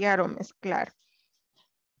intercambiar o mezclar.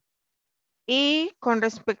 Y con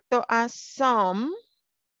respecto a some,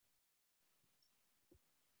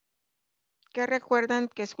 ¿qué recuerdan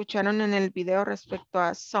que escucharon en el video respecto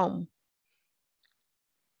a some?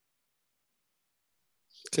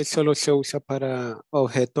 Que solo se usa para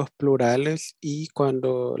objetos plurales y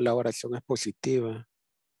cuando la oración es positiva.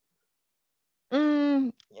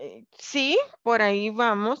 Sí, por ahí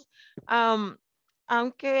vamos.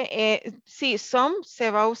 Aunque sí, some se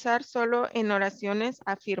va a usar solo en oraciones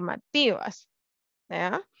afirmativas,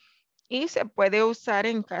 ¿verdad? Y se puede usar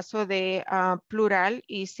en caso de plural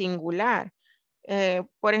y singular.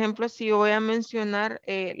 Por ejemplo, si yo voy a mencionar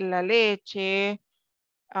la leche,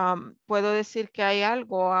 puedo decir que hay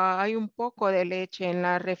algo, hay un poco de leche en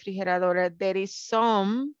la refrigeradora. There is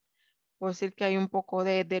some puedo decir que hay un poco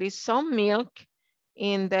de, there is some milk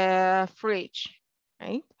in the fridge,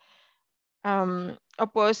 right? O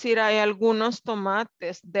puedo decir hay algunos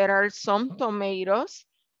tomates, there are some tomatoes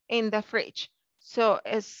in the fridge. So,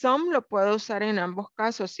 some lo puedo usar en ambos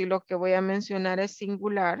casos, si lo que voy a mencionar es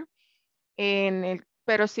singular,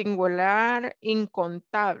 pero singular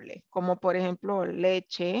incontable, como por ejemplo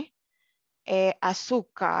leche,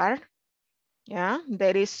 azúcar, ¿ya?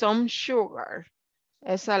 There is some sugar.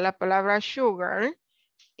 Esa, la palabra sugar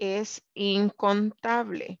es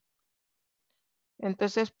incontable.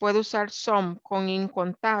 Entonces puedo usar some con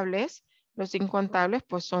incontables. Los incontables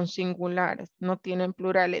pues son singulares, no tienen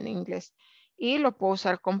plural en inglés. Y lo puedo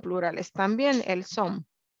usar con plurales también, el some.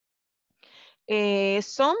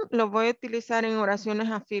 Some lo voy a utilizar en oraciones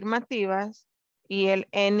afirmativas y el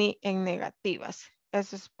any en negativas.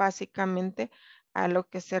 Eso es básicamente a lo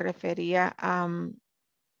que se refería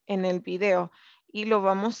en el video. Y lo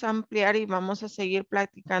vamos a ampliar y vamos a seguir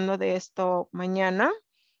platicando de esto mañana.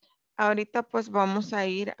 Ahorita pues vamos a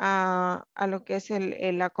ir a lo que es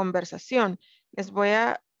la conversación. Les voy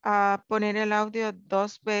a poner el audio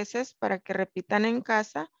 2 veces para que repitan en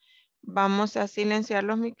casa. Vamos a silenciar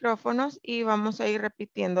los micrófonos y vamos a ir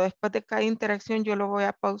repitiendo. Después de cada interacción yo lo voy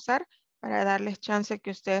a pausar para darles chance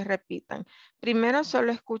que ustedes repitan. Primero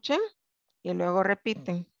solo escuchen y luego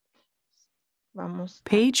repiten. Vamos.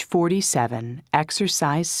 Page 47,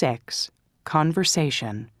 Exercise 6,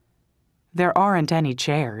 Conversation. There aren't any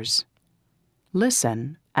chairs.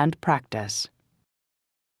 Listen and practice.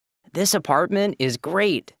 This apartment is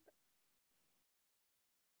great.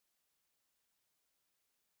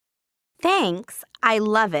 Thanks, I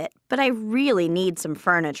love it, but I really need some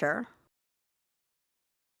furniture.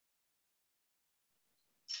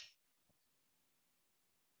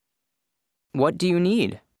 What do you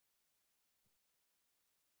need?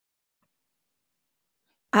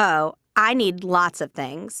 Oh, I need lots of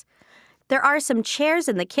things. There are some chairs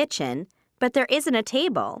in the kitchen, but there isn't a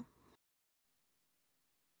table.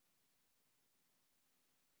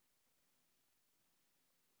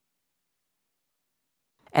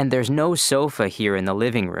 And there's no sofa here in the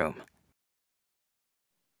living room.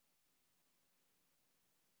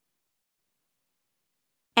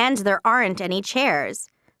 And there aren't any chairs.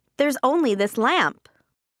 There's only this lamp.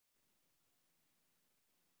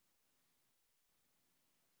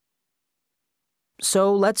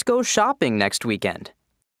 So let's go shopping next weekend.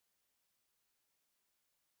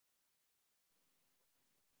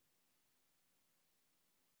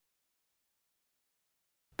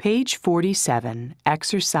 Page 47,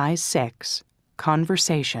 Exercise 6,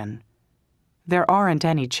 Conversation. There aren't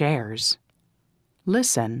any chairs.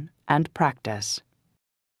 Listen and practice.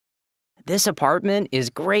 This apartment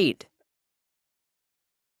is great.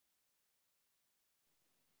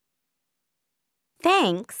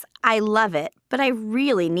 Thanks, I love it, but I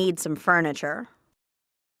really need some furniture.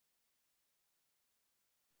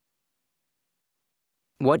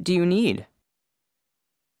 What do you need?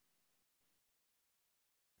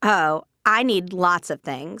 Oh, I need lots of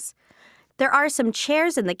things. There are some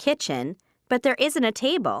chairs in the kitchen, but there isn't a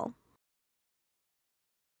table.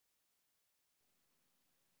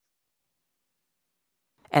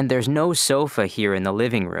 And there's no sofa here in the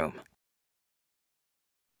living room.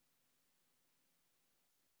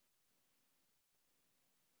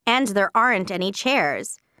 And there aren't any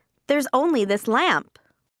chairs. There's only this lamp.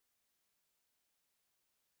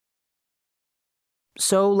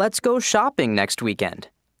 So let's go shopping next weekend.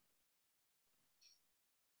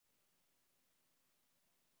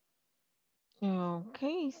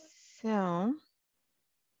 Okay, so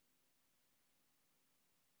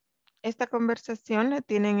esta conversación la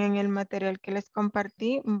tienen en el material que les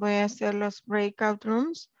compartí. Voy a hacer los breakout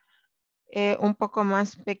rooms un poco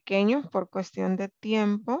más pequeños por cuestión de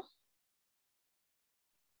tiempo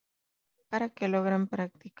para que logren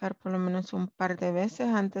practicar por lo menos un par de veces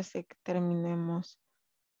antes de que terminemos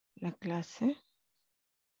la clase.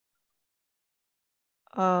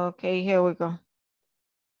 Okay, here we go.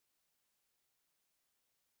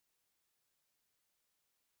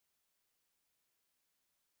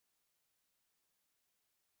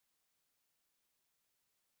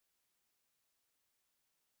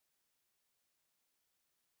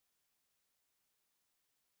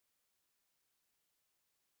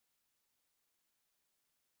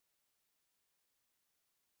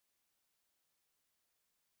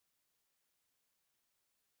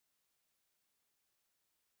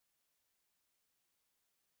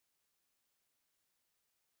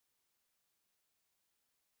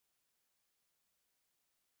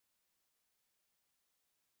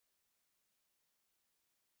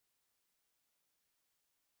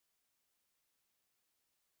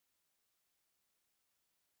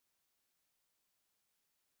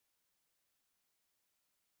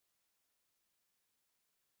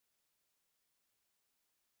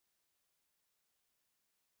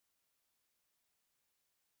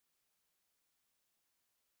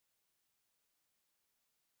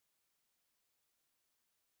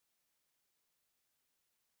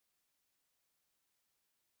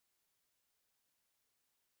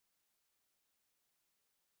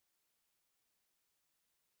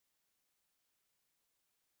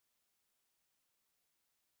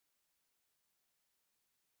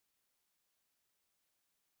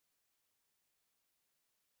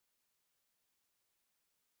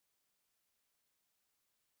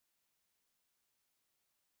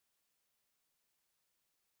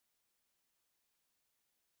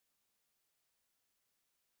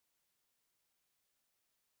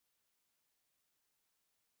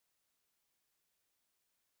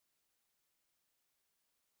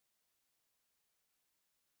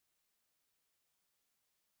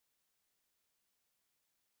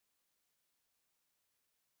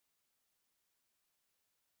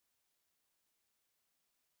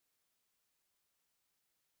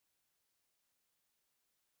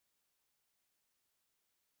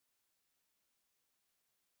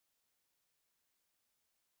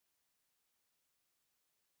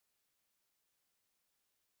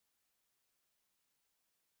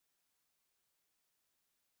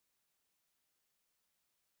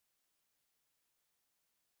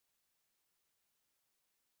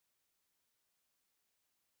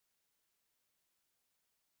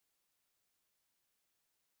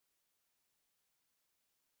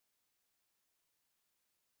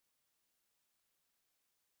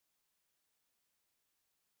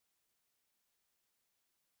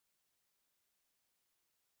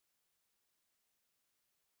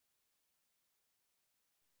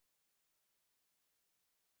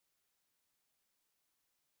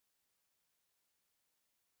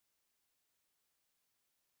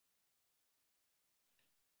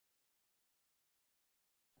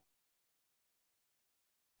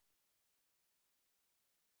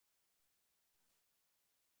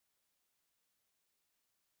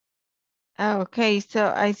 Okay,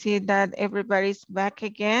 so I see that everybody's back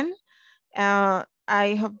again.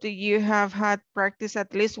 I hope that you have had practice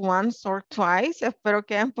at least once or twice. Espero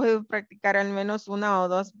que hayan podido practicar al menos una o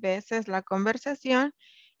dos veces la conversación.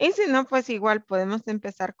 Y si no, pues igual podemos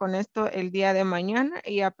empezar con esto el día de mañana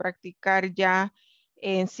y a practicar ya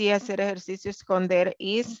en sí hacer ejercicios con there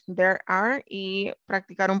is, there are y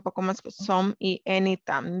practicar un poco más con some y any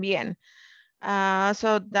también.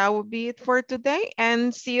 So that would be it for today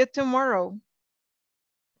and see you tomorrow.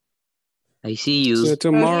 I see you. See you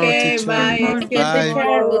tomorrow, Okay, teacher. bye. See you Bye.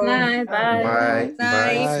 tomorrow. Good night. Bye. Bye. Bye.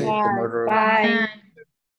 Bye. See you tomorrow. Bye. Bye.